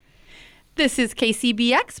This is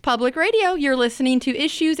KCBX Public Radio. You're listening to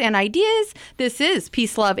Issues and Ideas. This is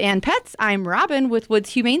Peace, Love, and Pets. I'm Robin with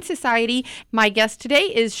Woods Humane Society. My guest today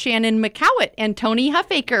is Shannon McOuat and Tony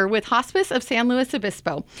Huffaker with Hospice of San Luis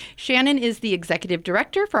Obispo. Shannon is the Executive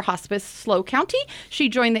Director for Hospice SLO County. She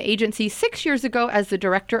joined the agency 6 years ago as the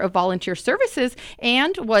Director of Volunteer Services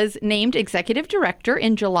and was named Executive Director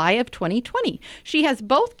in July of 2020. She has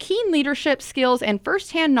both keen leadership skills and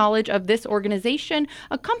firsthand knowledge of this organization,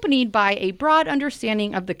 accompanied by a broad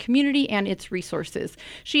understanding of the community and its resources.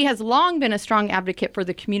 She has long been a strong advocate for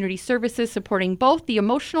the community services supporting both the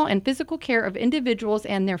emotional and physical care of individuals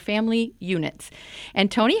and their family units.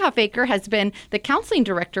 And Tony Huffaker has been the counseling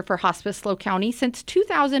director for Hospice SLO County since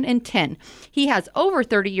 2010. He has over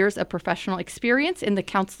 30 years of professional experience in the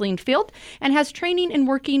counseling field and has training in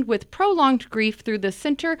working with prolonged grief through the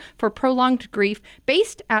Center for Prolonged Grief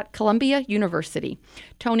based at Columbia University.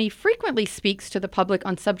 Tony frequently speaks to the public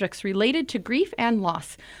on subjects related to grief and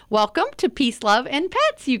loss. Welcome to Peace, Love, and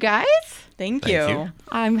Pets, you guys. Thank you.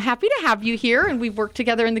 I'm happy to have you here, and we've worked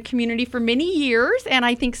together in the community for many years, and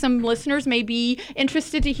I think some listeners may be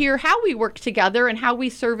interested to hear how we work together and how we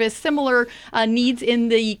service similar needs in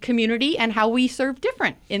the community and how we serve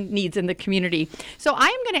different needs in the community. So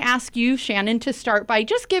I'm going to ask you, Shannon, to start by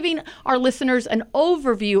just giving our listeners an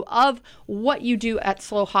overview of what you do at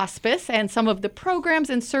SLO Hospice and some of the programs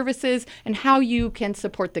and services and how you can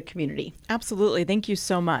support the community. Absolutely. Thank you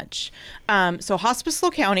so much. So Hospice SLO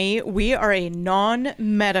County, we are a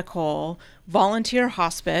non-medical volunteer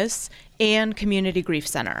hospice and community grief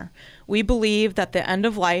center. We believe that the end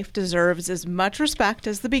of life deserves as much respect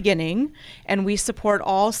as the beginning, and we support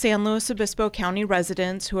all San Luis Obispo County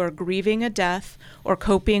residents who are grieving a death or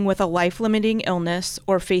coping with a life-limiting illness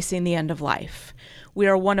or facing the end of life. We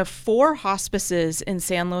are one of 4 hospices in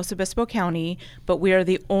San Luis Obispo County, but we are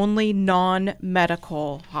the only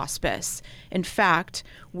non-medical hospice. In fact,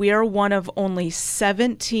 we are one of only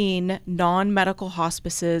 17 non-medical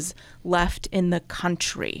hospices left in the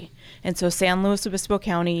country. And so San Luis Obispo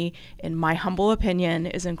County, in my humble opinion,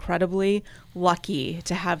 is incredibly lucky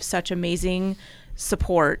to have such amazing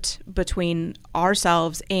support between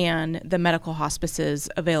ourselves and the medical hospices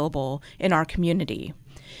available in our community.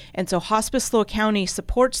 And so Hospice SLO County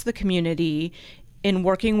supports the community in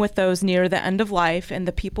working with those near the end of life and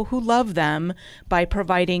the people who love them by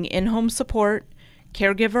providing in-home support,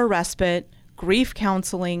 caregiver respite, grief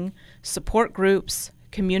counseling, support groups,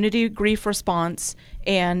 community grief response,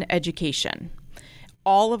 and education.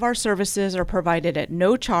 All of our services are provided at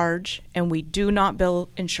no charge, and we do not bill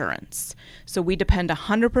insurance. So we depend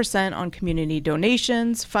 100% on community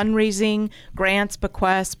donations, fundraising, grants,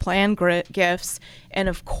 bequests, planned gifts, and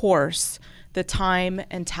of course, the time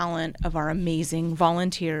and talent of our amazing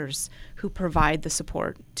volunteers who provide the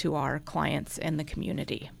support to our clients and the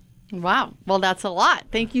community. Wow. Well, that's a lot.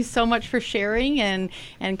 Thank you so much for sharing and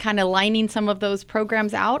kind of lining some of those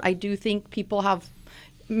programs out. I do think people have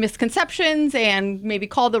misconceptions and maybe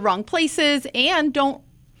call the wrong places and don't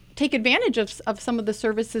take advantage of some of the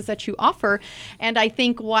services that you offer. And I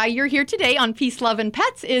think why you're here today on Peace, Love, and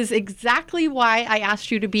Pets is exactly why I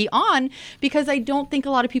asked you to be on, because I don't think a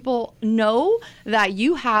lot of people know that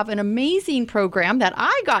you have an amazing program that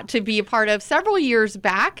I got to be a part of several years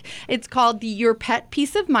back. It's called the Your Pet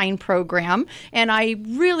Peace of Mind program. And I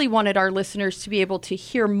really wanted our listeners to be able to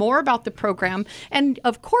hear more about the program. And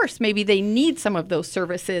of course, maybe they need some of those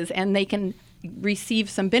services and they can receive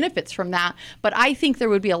some benefits from that. But I think there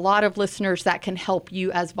would be a lot of listeners that can help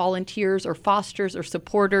you as volunteers or fosters or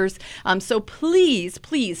supporters. So please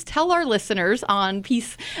tell our listeners on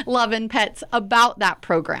Peace, Love, and Pets about that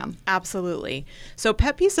program. Absolutely. So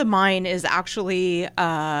Pet Peace of Mind is actually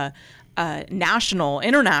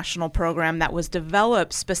international program that was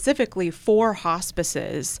developed specifically for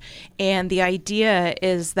hospices. And the idea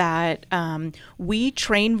is that we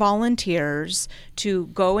train volunteers to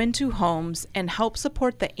go into homes and help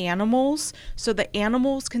support the animals so the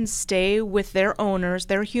animals can stay with their owners,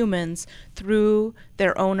 their humans, through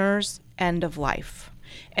their owner's end of life.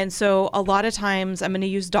 And so a lot of times, I'm going to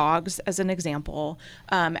use dogs as an example,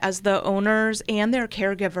 as the owners and their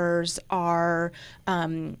caregivers are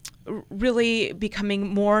really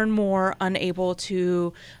becoming more and more unable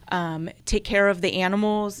to take care of the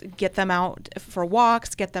animals, get them out for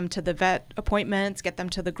walks, get them to the vet appointments, get them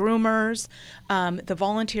to the groomers. The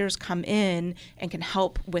volunteers come in and can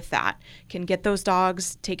help with that, can get those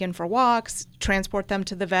dogs taken for walks, transport them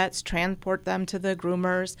to the vets, transport them to the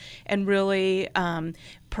groomers, and really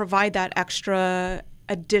provide that extra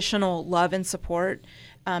additional love and support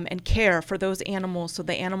and care for those animals so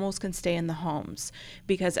the animals can stay in the homes.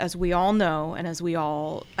 Because as we all know and as we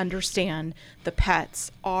all understand, the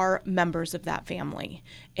pets are members of that family,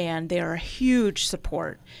 and they are a huge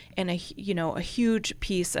support and a huge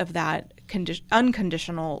piece of that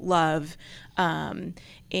unconditional love.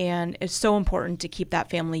 And it's so important to keep that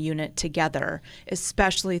family unit together,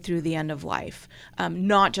 especially through the end of life,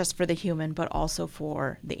 not just for the human, but also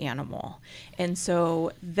for the animal. And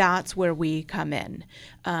so that's where we come in.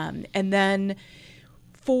 And then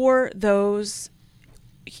for those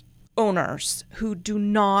owners who do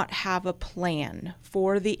not have a plan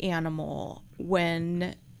for the animal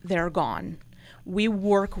when they're gone, we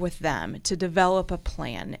work with them to develop a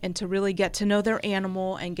plan and to really get to know their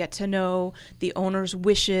animal and get to know the owner's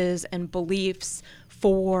wishes and beliefs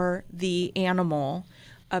for the animal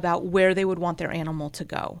about where they would want their animal to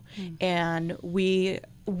go. And we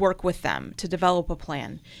work with them to develop a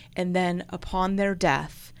plan. And then upon their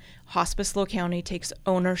death, Hospice SLO County takes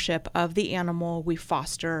ownership of the animal. We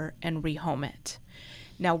foster and rehome it.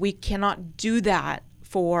 Now, we cannot do that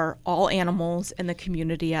for all animals in the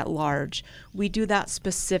community at large. We do that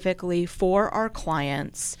specifically for our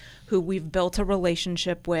clients who we've built a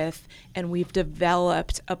relationship with, and we've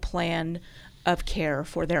developed a plan of care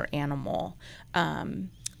for their animal.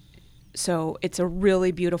 So it's a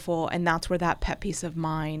really beautiful, and that's where that pet peace of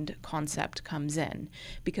mind concept comes in,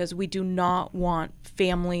 because we do not want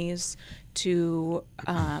families to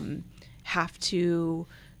have to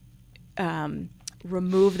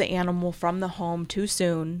remove the animal from the home too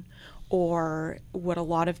soon, or what a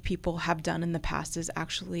lot of people have done in the past is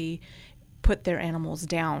actually put their animals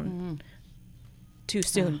down too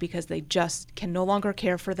soon because they just can no longer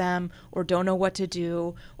care for them, or don't know what to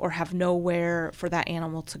do, or have nowhere for that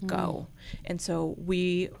animal to go. And so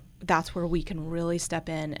that's where we can really step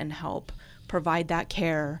in and help provide that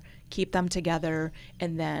care, keep them together,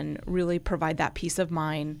 and then really provide that peace of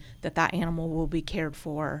mind that that animal will be cared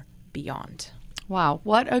for beyond. Wow,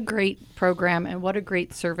 what a great program and what a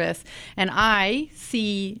great service. And I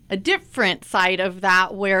see a different side of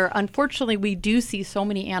that where, unfortunately, we do see so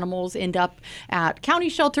many animals end up at county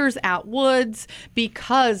shelters, at woods,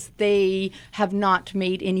 because they have not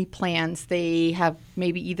made any plans. They have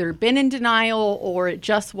maybe either been in denial, or it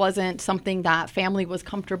just wasn't something that family was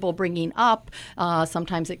comfortable bringing up.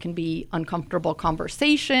 Sometimes it can be uncomfortable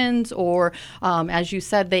conversations, or as you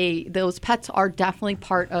said, those pets are definitely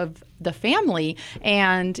part of the family,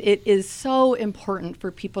 and it is so important for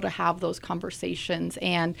people to have those conversations.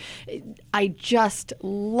 And I just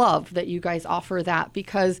love that you guys offer that,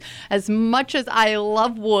 because as much as I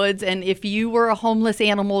love woods, and if you were a homeless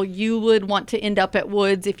animal, you would want to end up at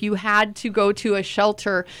woods. If you had to go to a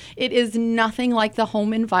shelter, it is nothing like the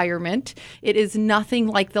home environment. It is nothing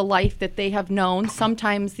like the life that they have known.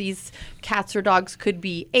 Sometimes these cats or dogs could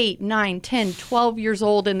be 8, 9, 10, 12 years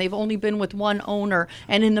old, and they've only been with one owner.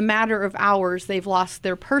 And in the matter of hours, they've lost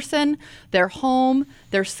their person, their home,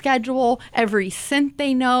 their schedule, every scent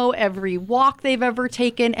they know, every walk they've ever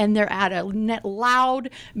taken, and they're at a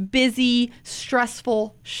loud, busy,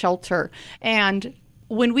 stressful shelter. And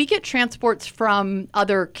when we get transports from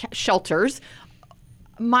other shelters,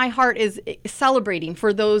 my heart is celebrating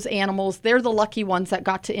for those animals. They're the lucky ones that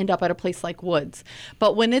got to end up at a place like woods.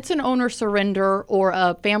 But when it's an owner surrender, or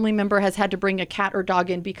a family member has had to bring a cat or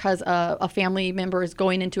dog in because a family member is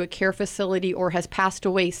going into a care facility or has passed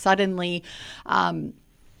away suddenly,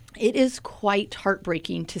 it is quite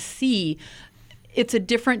heartbreaking to see. It's a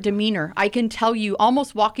different demeanor. I can tell you,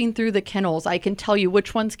 almost walking through the kennels, I can tell you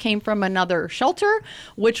which ones came from another shelter,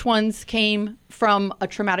 which ones came from a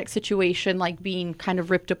traumatic situation, like being kind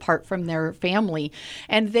of ripped apart from their family.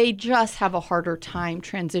 And they just have a harder time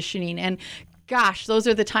transitioning. And gosh, those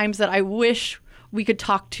are the times that I wish we could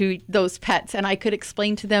talk to those pets and I could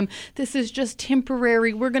explain to them, this is just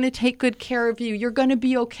temporary. We're going to take good care of you. You're going to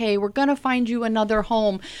be okay. We're going to find you another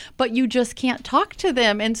home. But you just can't talk to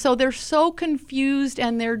them. And so they're so confused,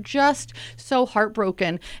 and they're just so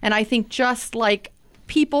heartbroken. And I think just like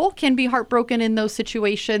people can be heartbroken in those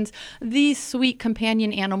situations, these sweet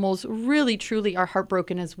companion animals really, truly are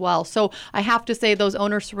heartbroken as well. So I have to say, those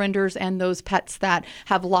owner surrenders and those pets that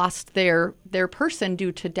have lost their person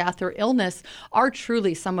due to death or illness are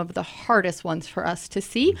truly some of the hardest ones for us to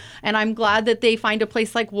see. And I'm glad that they find a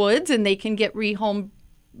place like woods and they can get rehomed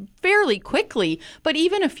fairly quickly. But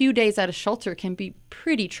even a few days at a shelter can be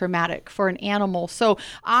pretty traumatic for an animal. So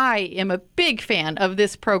I am a big fan of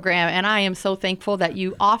this program, and I am so thankful that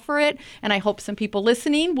you offer it. And I hope some people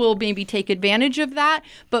listening will maybe take advantage of that.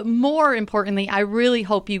 But more importantly, I really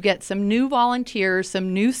hope you get some new volunteers,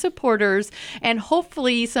 some new supporters, and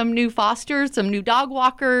hopefully some new fosters, some new dog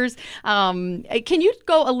walkers. Can you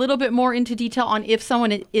go a little bit more into detail on if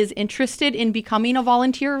someone is interested in becoming a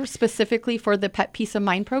volunteer specifically for the Pet Peace of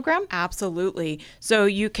Mind program? Absolutely. So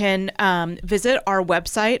you can visit our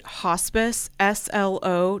website,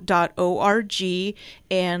 hospiceslo.org,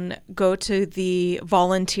 and go to the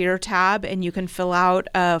volunteer tab, and you can fill out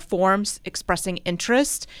forms expressing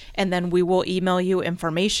interest, and then we will email you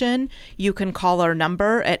information. You can call our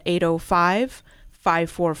number at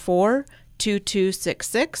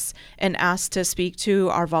 805-544-2266 and ask to speak to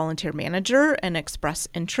our volunteer manager and express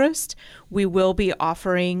interest. We will be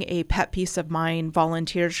offering a Pet Peace of Mind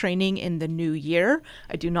volunteer training in the new year.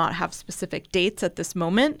 I do not have specific dates at this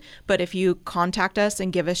moment, but if you contact us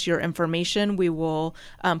and give us your information, we will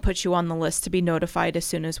put you on the list to be notified as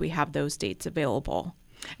soon as we have those dates available.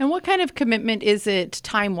 And what kind of commitment is it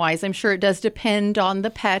time-wise? I'm sure it does depend on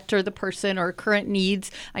the pet or the person or current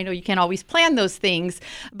needs. I know you can't always plan those things,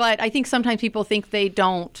 but I think sometimes people think they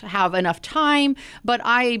don't have enough time. But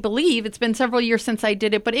I believe it's been several years since I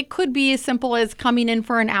did it, but it could be as simple as coming in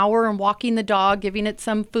for an hour and walking the dog, giving it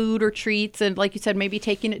some food or treats, and like you said, maybe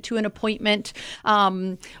taking it to an appointment.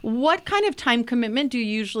 What kind of time commitment do you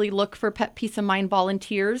usually look for Pet Peace of Mind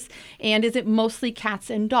volunteers? And is it mostly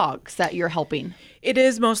cats and dogs that you're helping? It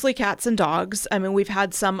is mostly cats and dogs. I mean, we've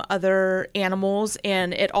had some other animals,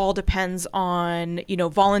 and it all depends on,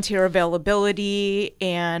 volunteer availability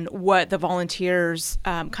and what the volunteers'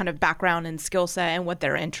 kind of background and skill set and what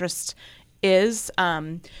their interest is.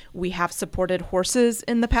 We have supported horses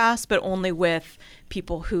in the past, but only with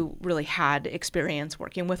people who really had experience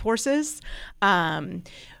working with horses.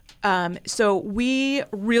 So we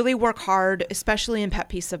really work hard, especially in Pet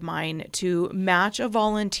Peace of Mind, to match a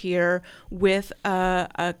volunteer with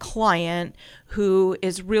a client who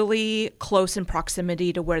is really close in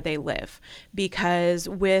proximity to where they live. Because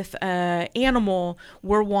with an animal,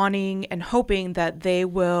 we're wanting and hoping that they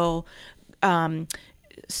will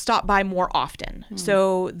stop by more often.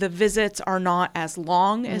 So the visits are not as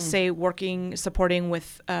long as, say, supporting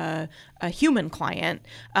with a human client,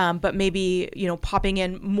 but maybe, popping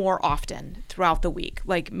in more often throughout the week,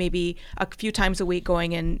 like maybe a few times a week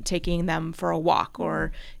going and taking them for a walk,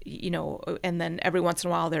 or, and then every once in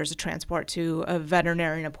a while there's a transport to a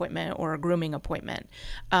veterinarian appointment or a grooming appointment.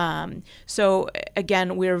 So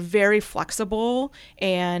again, we're very flexible,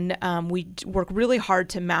 and we work really hard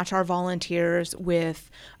to match our volunteers with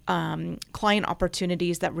client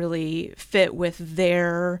opportunities that really fit with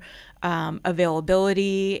their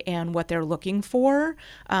availability and what they're looking for.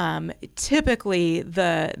 Typically,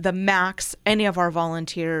 the max any of our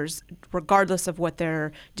volunteers, regardless of what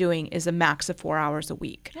they're doing, is a max of 4 hours a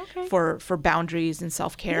week for boundaries and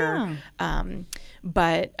self-care. Yeah.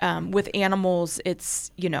 But with animals,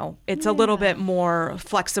 it's a little bit more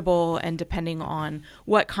flexible, and depending on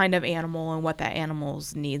what kind of animal and what that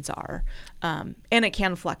animal's needs are. And it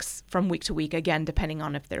can flex from week to week, again, depending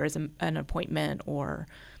on if there is an appointment or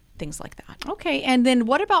things like that. Okay. And then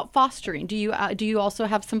what about fostering? Do you also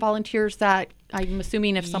have some volunteers that, I'm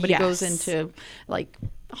assuming if somebody goes into like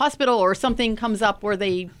hospital or something comes up where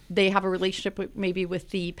they have a relationship with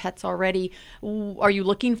the pets already, are you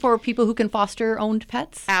looking for people who can foster owned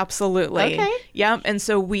pets? Absolutely. Okay. Yeah. And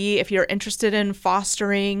so if you're interested in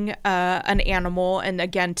fostering an animal, and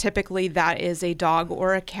again, typically that is a dog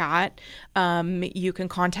or a cat, you can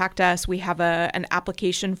contact us. We have an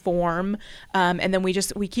application form, and then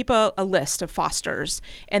we keep a list of fosters.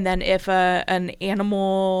 And then if an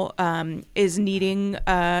animal is needing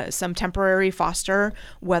some temporary foster,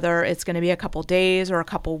 whether it's going to be a couple days or a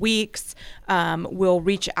couple weeks, we'll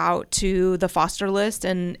reach out to the foster list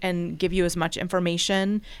and give you as much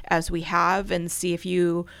information as we have, and see if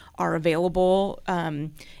you are available,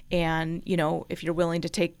 and if you're willing to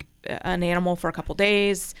take an animal for a couple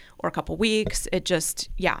days or a couple weeks. It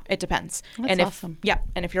depends. That's awesome.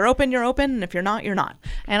 And if you're open, you're open. And if you're not, you're not.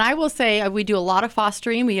 And I will say we do a lot of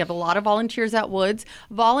fostering. We have a lot of volunteers at Woods.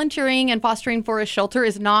 Volunteering and fostering for a shelter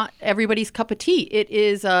is not everybody's cup of tea. It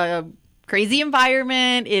is a crazy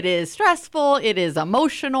environment. It is stressful. It is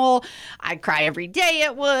emotional. I cry every day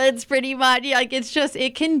at Woods, pretty much. Like,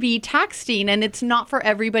 it can be taxing, and it's not for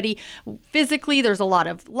everybody. Physically, there's a lot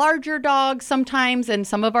of larger dogs sometimes, and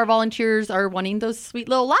some of our volunteers are wanting those sweet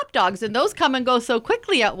little lap dogs, and those come and go so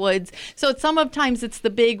quickly at Woods. So sometimes it's the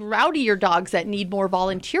big, rowdier dogs that need more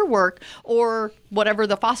volunteer work, or whatever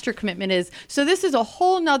the foster commitment is. So this is a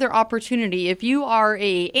whole nother opportunity. If you are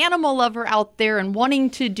a animal lover out there and wanting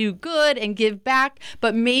to do good and give back,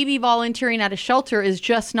 but maybe volunteering at a shelter is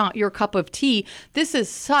just not your cup of tea, this is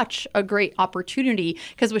such a great opportunity.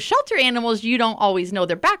 Because with shelter animals, you don't always know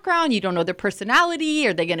their background. You don't know their personality.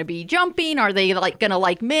 Are they going to be jumping? Are they going to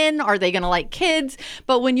like men? Are they going to like kids?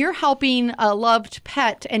 But when you're helping a loved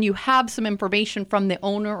pet and you have some information from the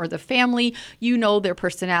owner or the family, you know their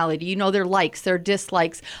personality, you know their likes, their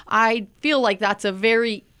dislikes. I feel like that's a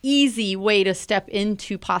very easy way to step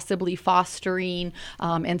into possibly fostering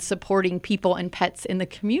and supporting people and pets in the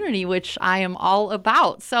community, which I am all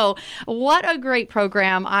about. So what a great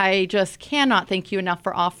program. I just cannot thank you enough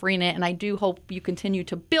for offering it. And I do hope you continue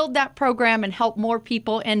to build that program and help more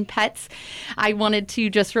people and pets. I wanted to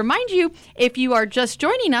just remind you, if you are just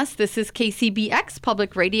joining us, this is KCBX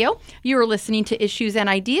Public Radio. You are listening to Issues and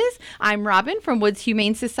Ideas. I'm Robin from Woods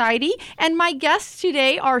Humane Society, and my guests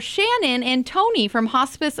today are Shannon and Tony from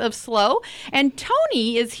Hospice SLO. And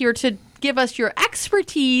Tony is here to give us your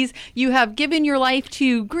expertise. You have given your life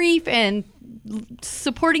to grief and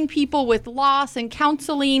supporting people with loss and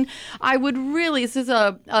counseling. This is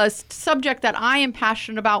a subject that I am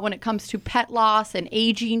passionate about when it comes to pet loss and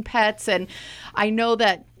aging pets. And I know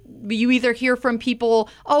that you either hear from people,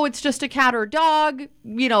 oh, it's just a cat or dog,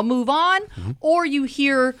 move on, or you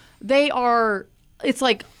hear it's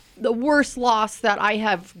like, the worst loss that I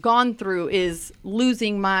have gone through is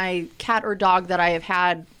losing my cat or dog that I have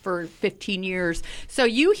had for 15 years. So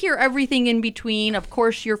you hear everything in between. Of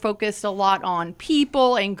course, you're focused a lot on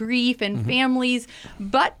people and grief and families,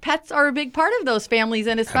 but pets are a big part of those families,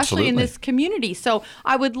 and especially in this community. So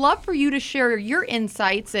I would love for you to share your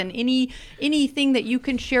insights and anything that you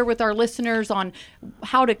can share with our listeners on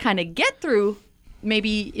how to kind of get through.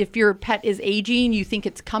 Maybe if your pet is aging, you think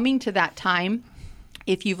it's coming to that time.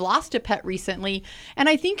 If you've lost a pet recently. And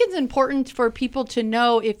I think it's important for people to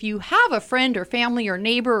know, if you have a friend or family or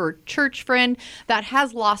neighbor or church friend that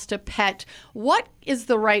has lost a pet, what is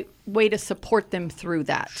the right way to support them through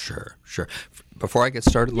that? Sure. Before I get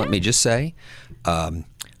started, let me just say,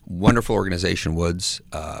 wonderful organization, Woods.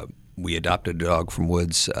 We adopted a dog from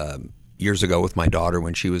Woods years ago with my daughter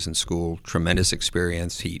when she was in school. Tremendous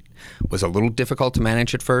experience. He was a little difficult to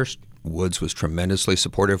manage at first. Woods was tremendously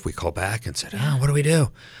supportive. We called back and said, what do we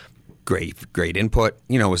do? Great input.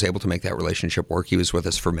 Was able to make that relationship work. He was with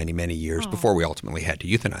us for many, many years before we ultimately had to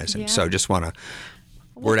euthanize him. Yeah. So just want to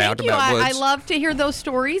word out about Woods. I love to hear those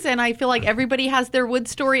stories, and I feel like everybody has their Woods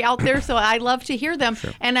story out there, so I love to hear them.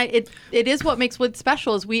 Sure. And it is what makes Woods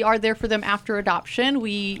special, is we are there for them after adoption.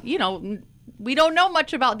 We don't know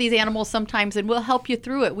much about these animals sometimes, and we'll help you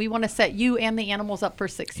through it. We want to set you and the animals up for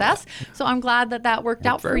success. Yeah. So I'm glad that worked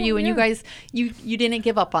out for you, and you guys, you didn't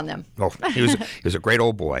give up on them. Oh, he was a great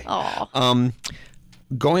old boy. Oh.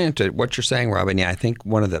 Going into what you're saying, Robin, I think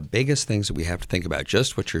one of the biggest things that we have to think about,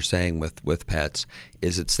 just what you're saying with pets,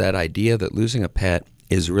 is it's that idea that losing a pet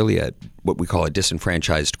is really what we call a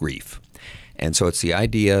disenfranchised grief. And so it's the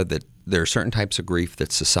idea that there are certain types of grief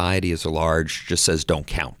that society as a large just says don't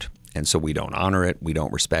count. And so we don't honor it, we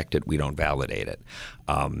don't respect it, we don't validate it.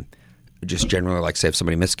 Just generally, like say if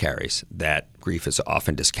somebody miscarries, that grief is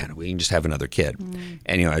often discounted. We can just have another kid.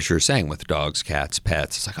 And as you're saying with dogs, cats,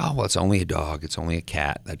 pets, it's like, oh, well, it's only a dog, it's only a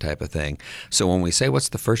cat, that type of thing. So when we say what's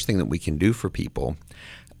the first thing that we can do for people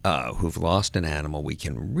who've lost an animal, we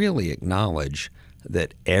can really acknowledge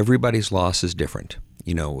that everybody's loss is different.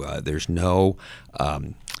 There's no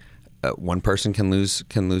one person can lose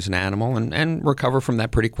an animal and recover from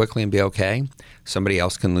that pretty quickly and be okay. Somebody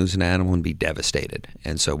else can lose an animal and be devastated.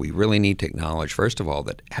 And so we really need to acknowledge, first of all,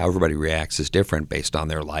 that how everybody reacts is different based on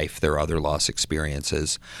their life, their other loss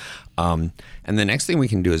experiences. And the next thing we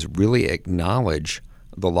can do is really acknowledge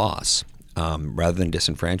the loss. Rather than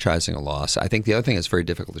disenfranchising a loss. I think the other thing that's very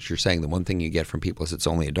difficult that you're saying, the one thing you get from people is it's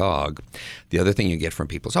only a dog. The other thing you get from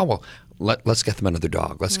people is, oh, well, let's get them another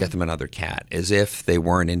dog. Let's get them another cat, as if they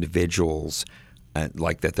weren't individuals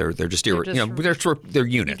like that. They're just they're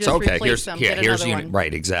units. Okay, here's unit.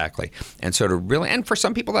 Right, exactly. And so and for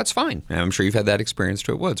some people that's fine. And I'm sure you've had that experience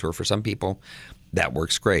too at Woods, where for some people that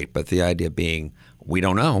works great. But the idea being, we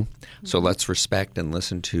don't know, so let's respect and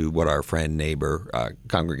listen to what our friend, neighbor,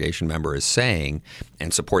 congregation member is saying,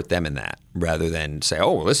 and support them in that rather than say,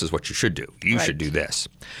 oh, well, this is what you should do. You Right. should do this.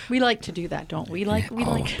 We like to do that, don't we?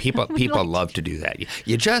 People love to do that.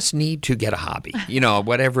 You just need to get a hobby.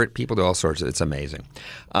 Whatever people do all sorts of. It's amazing.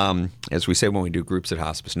 As we say when we do groups at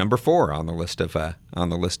hospice, number 4 on the list of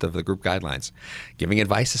the group guidelines, giving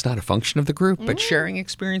advice is not a function of the group, but sharing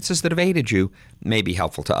experiences that have aided you may be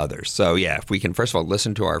helpful to others. So yeah, if we can first of all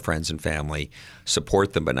listen to our friends and family,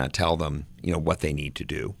 support them, but not tell them what they need to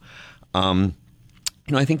do.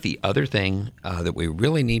 I think the other thing that we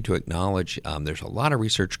really need to acknowledge, there's a lot of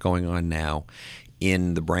research going on now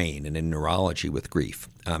in the brain and in neurology with grief.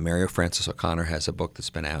 Mary Frances O'Connor has a book that's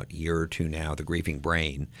been out a year or two now, The Grieving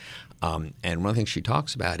Brain. And one of the things she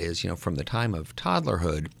talks about is, from the time of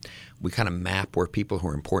toddlerhood, we kind of map where people who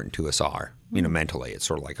are important to us are, mentally. It's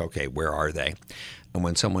sort of like, okay, where are they? And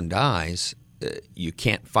when someone dies, you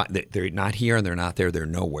can't find, they're not here and they're not there, they're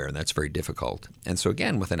nowhere, and that's very difficult. And so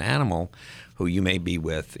again, with an animal who you may be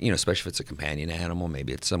with, especially if it's a companion animal,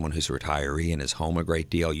 maybe it's someone who's a retiree and is home a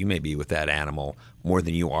great deal, you may be with that animal more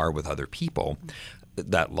than you are with other people.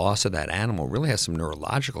 That loss of that animal really has some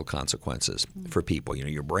neurological consequences for people.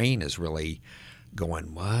 Your brain is really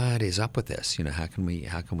going, what is up with this? How can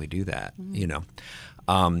we do that?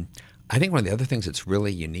 I think one of the other things that's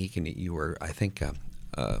really unique, and you were, I think,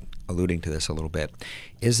 alluding to this a little bit,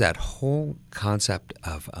 is that whole concept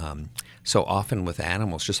of so often with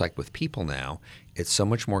animals, just like with people now, it's so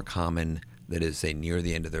much more common that as they near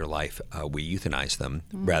the end of their life, we euthanize them.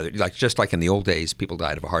 Rather, just like in the old days, people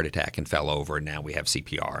died of a heart attack and fell over, and now we have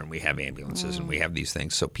CPR and we have ambulances and we have these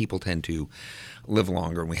things. So people tend to live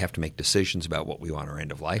longer, and we have to make decisions about what we want our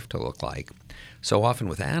end of life to look like. So often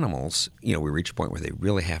with animals, we reach a point where they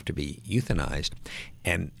really have to be euthanized.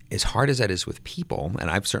 And as hard as that is with people, and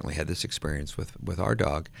I've certainly had this experience with our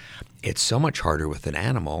dog, it's so much harder with an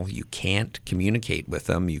animal. You can't communicate with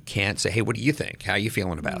them. You can't say, hey, what do you think? How are you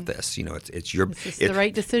feeling about this? It's your... Is this the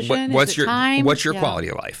right decision? What's Is it your time? What's your quality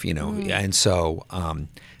of life? And so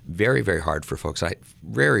very, very hard for folks. I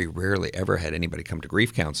very rarely ever had anybody come to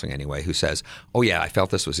grief counseling anyway who says, oh, yeah, I felt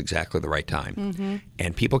this was exactly the right time.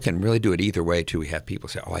 And people can really do it either way, too. We have people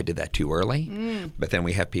say, oh, I did that too early. But then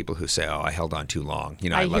we have people who say, oh, I held on too long.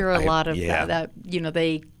 I hear a lot of that,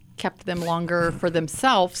 they kept them longer for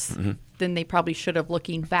themselves than they probably should have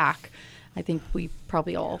looking back. I think we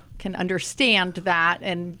probably all can understand that.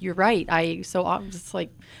 And you're right. I'm just like,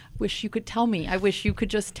 wish you could tell me. I wish you could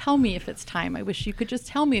just tell me if it's time. I wish you could just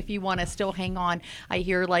tell me if you want to still hang on. I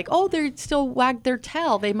hear like, oh, they're still wagged their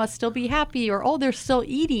tail. They must still be happy. Or, oh, they're still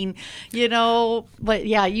eating, But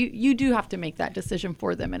yeah, you do have to make that decision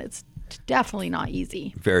for them. And it's definitely not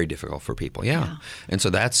easy. Very difficult for people, yeah. And so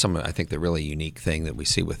that's I think the really unique thing that we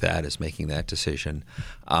see with that is making that decision.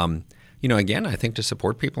 Again, I think to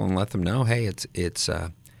support people and let them know, hey, it's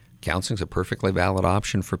counseling's a perfectly valid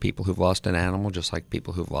option for people who've lost an animal, just like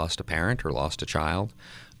people who've lost a parent or lost a child.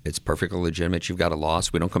 It's perfectly legitimate. You've got a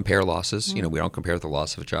loss. We don't compare losses. We don't compare the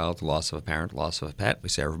loss of a child, the loss of a parent, the loss of a pet. We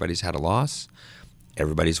say everybody's had a loss.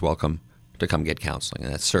 Everybody's welcome to come get counseling,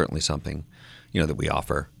 and that's certainly something, that we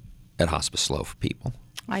offer at Hospice SLO for people.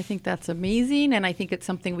 I think that's amazing, and I think it's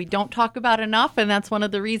something we don't talk about enough, and that's one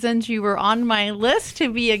of the reasons you were on my list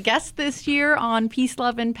to be a guest this year on Peace,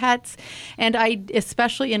 Love, and Pets. And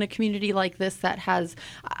especially in a community like this that has,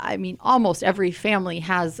 almost every family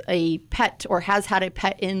has a pet or has had a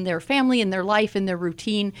pet in their family, in their life, in their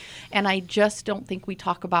routine. And I just don't think we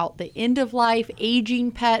talk about the end of life,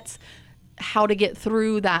 aging pets, how to get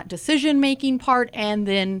through that decision-making part, and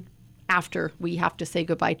then after we have to say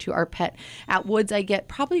goodbye to our pet. At Woods, I get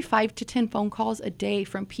probably 5 to 10 phone calls a day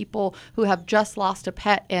from people who have just lost a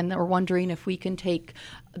pet and are wondering if we can take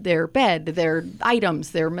their bed, their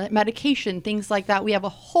items, their medication, things like that. We have a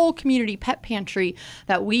whole community pet pantry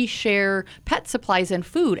that we share pet supplies and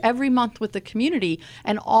food every month with the community.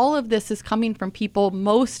 And all of this is coming from people.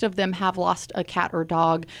 Most of them have lost a cat or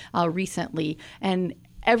dog recently. And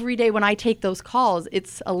every day when I take those calls,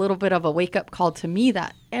 it's a little bit of a wake-up call to me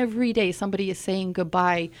that every day somebody is saying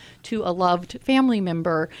goodbye to a loved family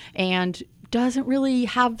member and doesn't really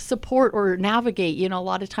have support or navigate. A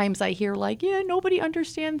lot of times I hear like, yeah, nobody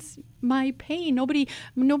understands my pain.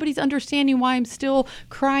 Nobody's understanding why I'm still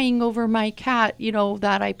crying over my cat,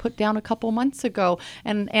 that I put down a couple months ago.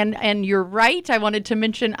 And you're right. I wanted to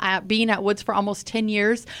mention being at Woods for almost 10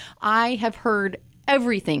 years, I have heard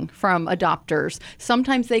everything from adopters.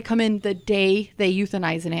 Sometimes they come in the day they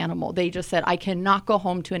euthanize an animal. They just said, I cannot go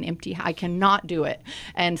home to an empty house. I cannot do it.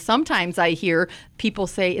 And sometimes I hear people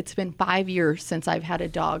say, it's been 5 years since I've had a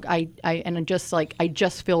dog. I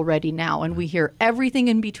just feel ready now. And we hear everything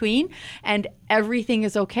in between, and everything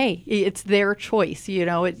is okay. It's their choice. You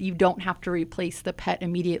don't have to replace the pet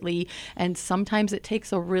immediately. And sometimes it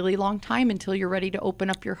takes a really long time until you're ready to open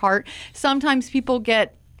up your heart. Sometimes people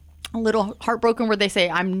get a little heartbroken where they say,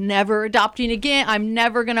 I'm never adopting again. I'm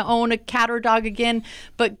never going to own a cat or dog again.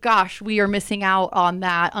 But gosh, we are missing out on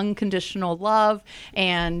that unconditional love.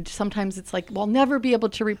 And sometimes it's like, we'll never be able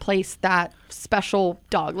to replace that special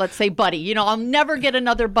dog. Let's say Buddy. I'll never get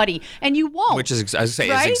another Buddy. And you won't. Which is, I say,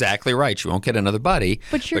 right? is exactly right. You won't get another buddy,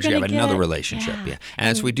 but you have another relationship. Yeah. And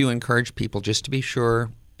as we do encourage people just to be sure,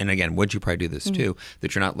 and again, would you probably do this too,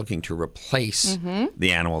 that you're not looking to replace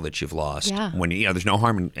the animal that you've lost. Yeah. When there's no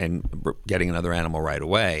harm in getting another animal right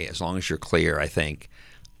away, as long as you're clear, I think,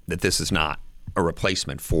 that this is not a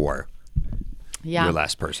replacement for your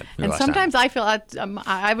last person. And sometimes I feel I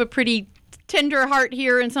have a pretty tender heart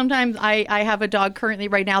here, and sometimes I have a dog currently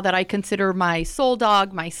right now that I consider my soul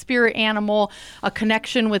dog, my spirit animal, a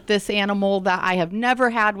connection with this animal that I have never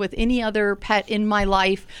had with any other pet in my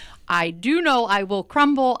life. I do know I will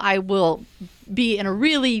crumble. I will be in a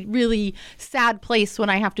really, really sad place when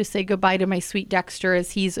I have to say goodbye to my sweet Dexter,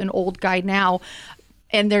 as he's an old guy now.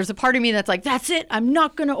 And there's a part of me that's like, that's it. I'm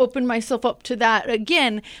not going to open myself up to that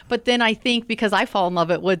again. But then I think, because I fall in love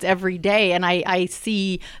at Woods every day, and I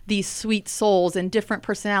see these sweet souls and different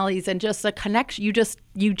personalities and just a connection. You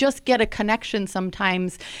just get a connection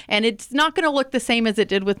sometimes. And it's not going to look the same as it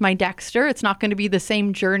did with my Dexter. It's not going to be the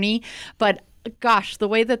same journey. But gosh, the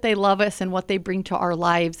way that they love us and what they bring to our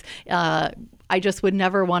lives, I just would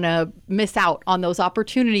never want to miss out on those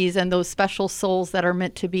opportunities and those special souls that are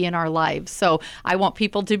meant to be in our lives. So I want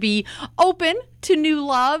people to be open to new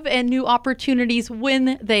love and new opportunities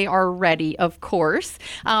when they are ready, of course.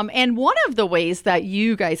 And one of the ways that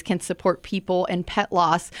you guys can support people in pet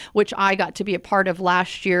loss, which I got to be a part of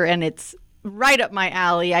last year, and it's right up my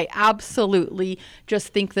alley. I absolutely just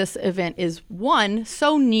think this event is, one,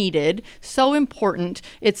 so needed, so important.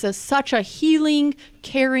 It's such a healing,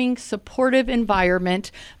 caring, supportive environment.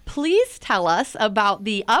 Please tell us about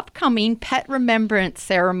the upcoming Pet Remembrance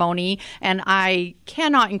Ceremony. And I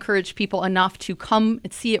cannot encourage people enough to come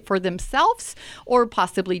and see it for themselves, or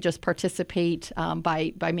possibly just participate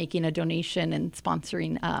by making a donation and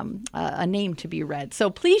sponsoring a name to be read. So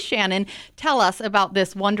please, Shannon, tell us about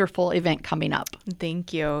this wonderful event coming up.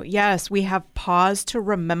 Thank you. Yes, we have Paws to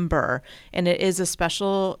Remember, and it is a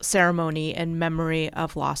special ceremony in memory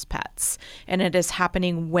of lost pets. And it is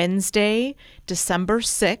happening Wednesday, December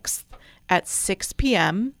 6th at 6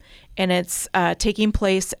 p.m. And it's taking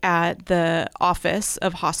place at the office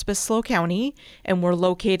of Hospice SLO County. And we're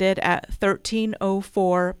located at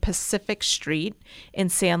 1304 Pacific Street in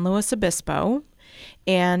San Luis Obispo.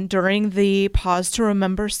 And during the Pause to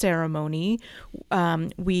Remember ceremony,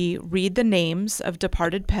 we read the names of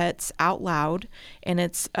departed pets out loud. And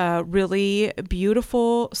it's a really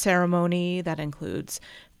beautiful ceremony that includes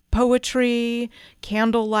poetry,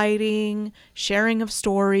 candle lighting, sharing of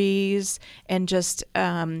stories, and just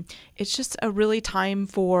it's just a really time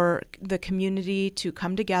for the community to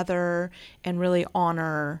come together and really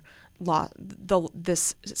honor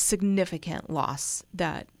this significant loss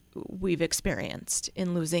that we've experienced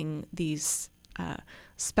in losing these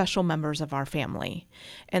special members of our family.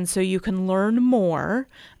 And so you can learn more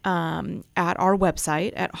at our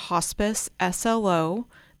website at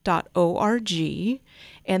hospiceslo.org.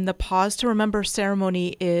 And the Pause to Remember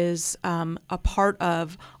ceremony is a part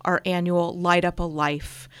of our annual Light Up a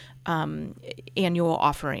Life annual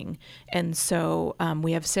offering. And so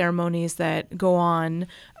we have ceremonies that go on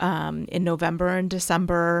in November and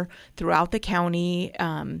December throughout the county.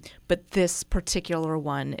 But this particular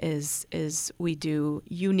one is we do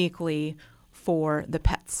uniquely for the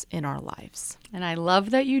pets in our lives. And I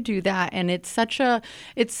love that you do that. And it's a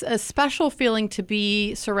special feeling to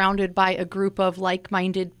be surrounded by a group of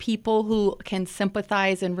like-minded people who can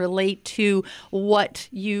sympathize and relate to what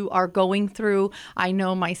you are going through. I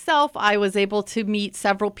know myself, I was able to meet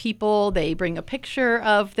several people. They bring a picture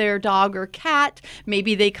of their dog or cat.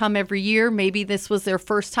 Maybe they come every year. Maybe this was their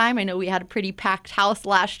first time. I know we had a pretty packed house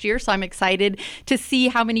last year, so I'm excited to see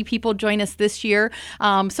how many people join us this year.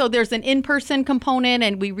 So there's an in-person in-person component,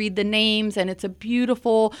 and we read the names, and it's a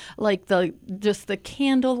beautiful, like the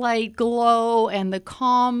candlelight glow and the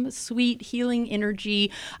calm, sweet, healing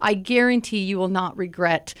energy. I guarantee you will not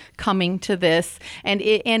regret coming to this. And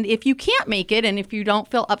if you can't make it, and if you don't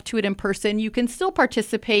feel up to it in person, you can still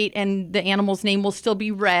participate, and the animal's name will still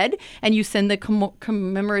be read, and you send the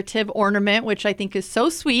commemorative ornament, which I think is so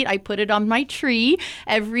sweet. I put it on my tree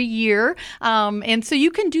every year. And so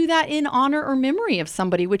you can do that in honor or memory of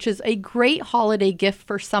somebody, which is a great holiday gift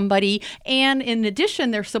for somebody. And in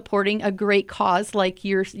addition, they're supporting a great cause like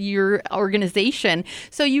your organization.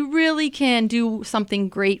 So you really can do something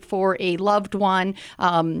great for a loved one.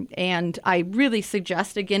 And I really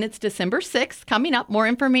suggest, again, it's December 6th coming up. More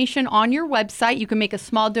information on your website. You can make a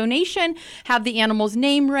small donation, have the animal's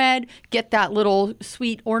name read, get that little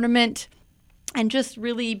sweet ornament, and just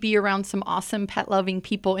really be around some awesome pet-loving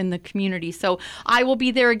people in the community. So I will be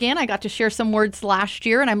there again. I got to share some words last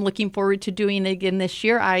year, and I'm looking forward to doing it again this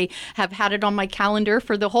year. I have had it on my calendar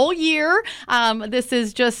for the whole year. This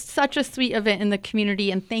is just such a sweet event in the community,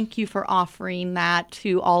 and thank you for offering that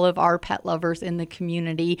to all of our pet lovers in the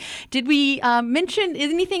community. Did we mention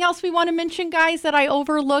anything else we want to mention, guys, that I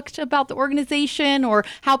overlooked about the organization or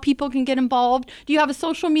how people can get involved? Do you have a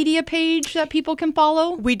social media page that people can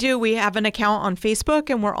follow? We do. We have an account on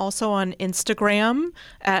Facebook, and we're also on Instagram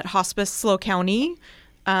at Hospice SLO County.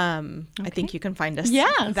 I think you can find us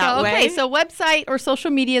that way. So website or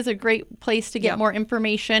social media is a great place to get more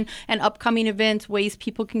information and upcoming events, ways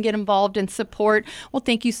people can get involved and support. Well,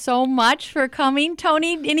 thank you so much for coming.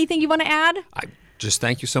 Tony, anything you want to add? Just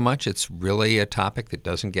thank you so much. It's really a topic that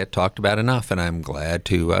doesn't get talked about enough, and I'm glad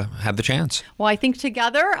to have the chance. Well, I think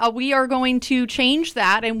together we are going to change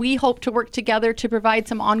that, and we hope to work together to provide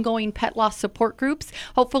some ongoing pet loss support groups.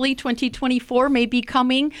 Hopefully 2024 may be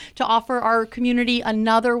coming to offer our community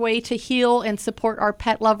another way to heal and support our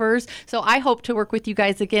pet lovers. So I hope to work with you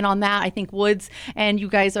guys again on that. I think Woods and you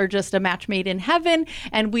guys are just a match made in heaven,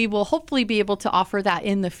 and we will hopefully be able to offer that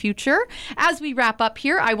in the future. As we wrap up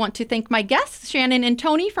here, I want to thank my guests, Shannon and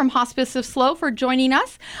Tony from Hospice SLO, for joining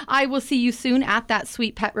us. I will see you soon at that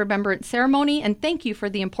sweet pet remembrance ceremony, and thank you for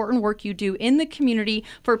the important work you do in the community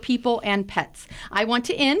for people and pets. I want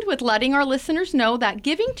to end with letting our listeners know that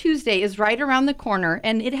Giving Tuesday is right around the corner,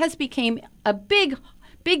 and it has become a big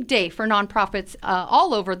day for nonprofits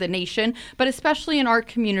all over the nation, but especially in our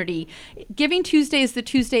community. Giving Tuesday is the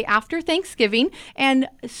Tuesday after Thanksgiving, and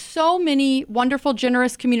so many wonderful,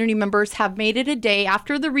 generous community members have made it a day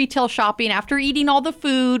after the retail shopping, after eating all the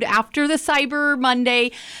food, after the Cyber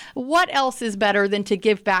Monday. What else is better than to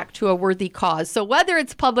give back to a worthy cause? So whether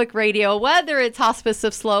it's public radio, whether it's Hospice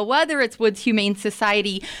SLO, whether it's Woods Humane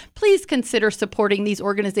Society, please consider supporting these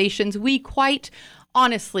organizations. We quite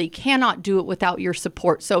honestly cannot do it without your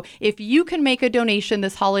support. So if you can make a donation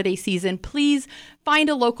this holiday season, please find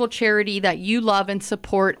a local charity that you love and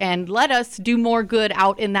support, and let us do more good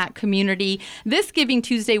out in that community. This Giving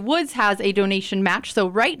Tuesday, Woods has a donation match. So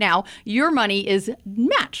right now, your money is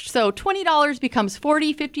matched. So $20 becomes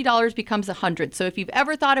 $40, $50 becomes $100. So if you've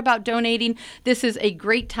ever thought about donating, this is a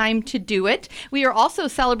great time to do it. We are also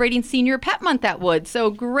celebrating Senior Pet Month at Woods.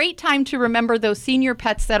 So great time to remember those senior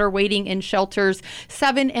pets that are waiting in shelters.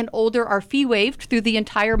 7 and older are fee waived through the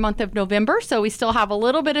entire month of November. So we still have a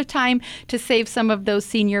little bit of time to save some of those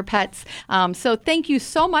senior pets. So thank you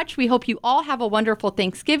so much. We hope you all have a wonderful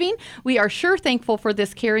Thanksgiving. We are sure thankful for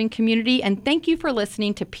this caring community, and thank you for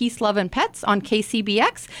listening to Peace, Love, and Pets on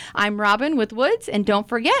KCBX. I'm Robin with Woods, and don't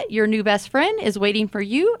forget, your new best friend is waiting for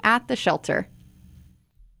you at the shelter.